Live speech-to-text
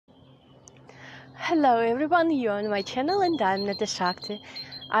Hello everyone, you're on my channel and I'm Nata Shakti.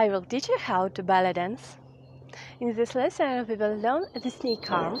 I will teach you how to belly dance. In this lesson we will learn the snake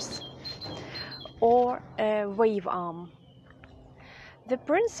arms or a wave arm. The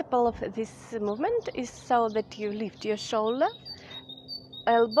principle of this movement is so that you lift your shoulder,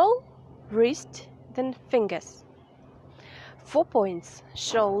 elbow, wrist, then fingers. 4 points: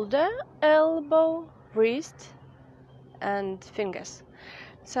 shoulder, elbow, wrist and fingers.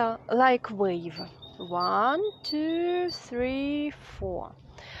 So like wave. 1, 2, 3, 4.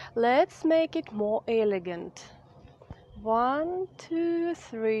 Let's make it more elegant. 1, 2,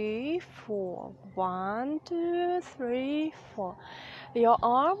 3, 4. 1, 2, 3, 4. Your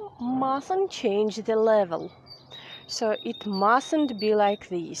arm mustn't change the level, so it mustn't be like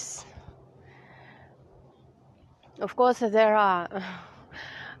this. Of course, there are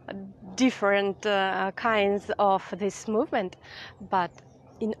different kinds of this movement, but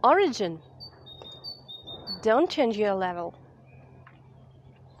in origin, don't change your level.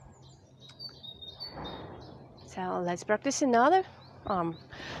 So let's practice another arm.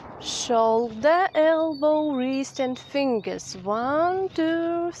 Shoulder, elbow, wrist and fingers. 1,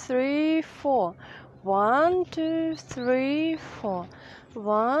 2, 3, 4. 1, 2, 3, 4.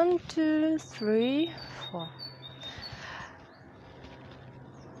 1, 2, 3, 4.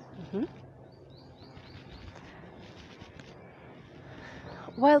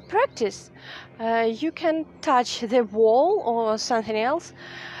 While practice, you can touch the wall or something else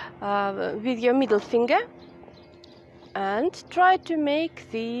with your middle finger and try to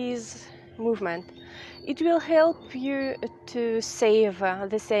make this movement. It will help you to save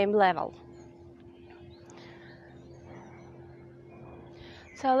the same level.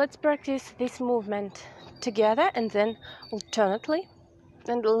 So let's practice this movement together and then alternately,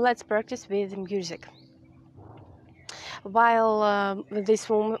 and let's practice with music. While with this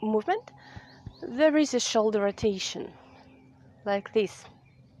movement, there is a shoulder rotation, like this.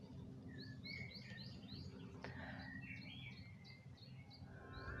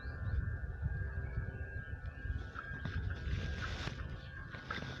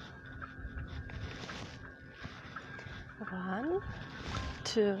 One,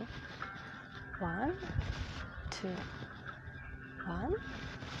 two, 1, 2, 1,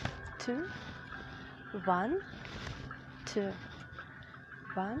 2, 1, 2,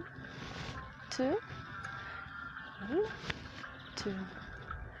 1, 2, 1, 2,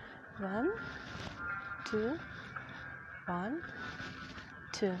 1, 2, 1,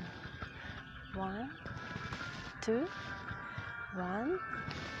 2, 1, 2, 1,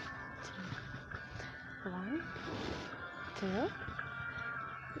 1, 2.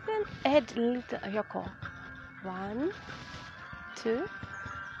 Then add little yoko. 1, 2,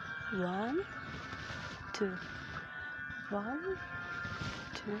 1, 2, 1,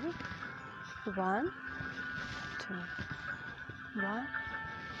 2, 1, 2, 1,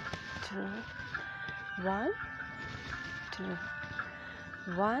 2, 1, 2,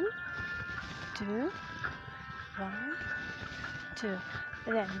 1, 2, 1, 2.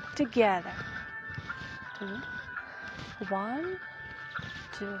 Then together. 2, 1,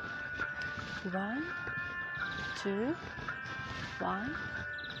 2, 1, 2, 1,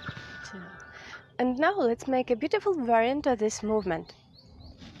 2. And now let's make a beautiful variant of this movement.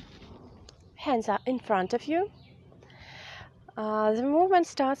 Hands are in front of you. The movement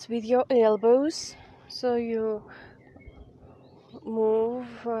starts with your elbows, so you move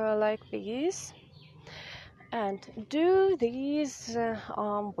like this and do this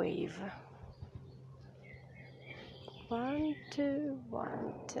arm wave. 1, 2,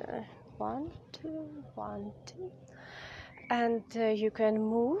 1, 2, 1, 2, 1, 2. And you can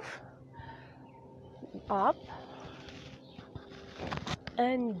move up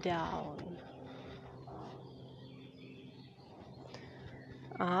and down.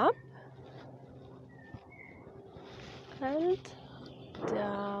 Up and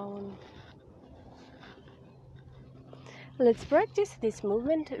down. Let's practice this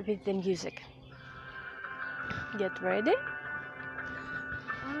movement with the music. Get ready.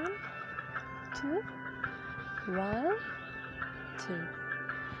 1, 2, 1, 2,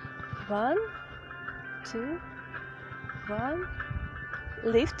 1, 2, 1.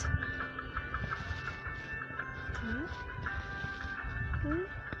 Lift. 2,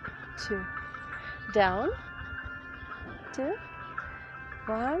 2. Down. 2,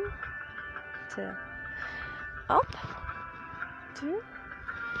 1, 2. Up. 2,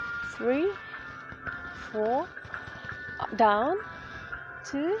 3, 4. Down.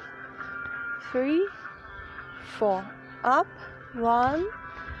 2, 3, 4. Up. 1,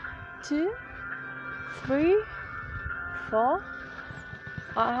 2, 3, 4.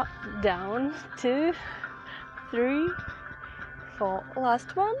 Up, down, 2, 3, 4.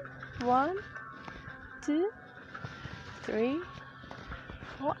 Last one. 1, 2, 3,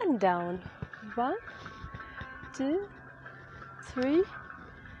 4, and down. 1, 2, 3,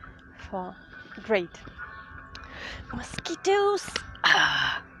 4. Great. Mosquitoes.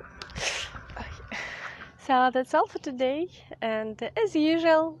 Ah. So that's all for today, and as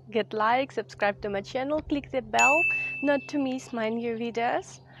usual, get like, subscribe to my channel, click the bell not to miss my new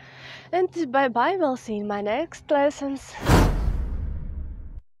videos, and bye bye, we'll see you in my next lessons.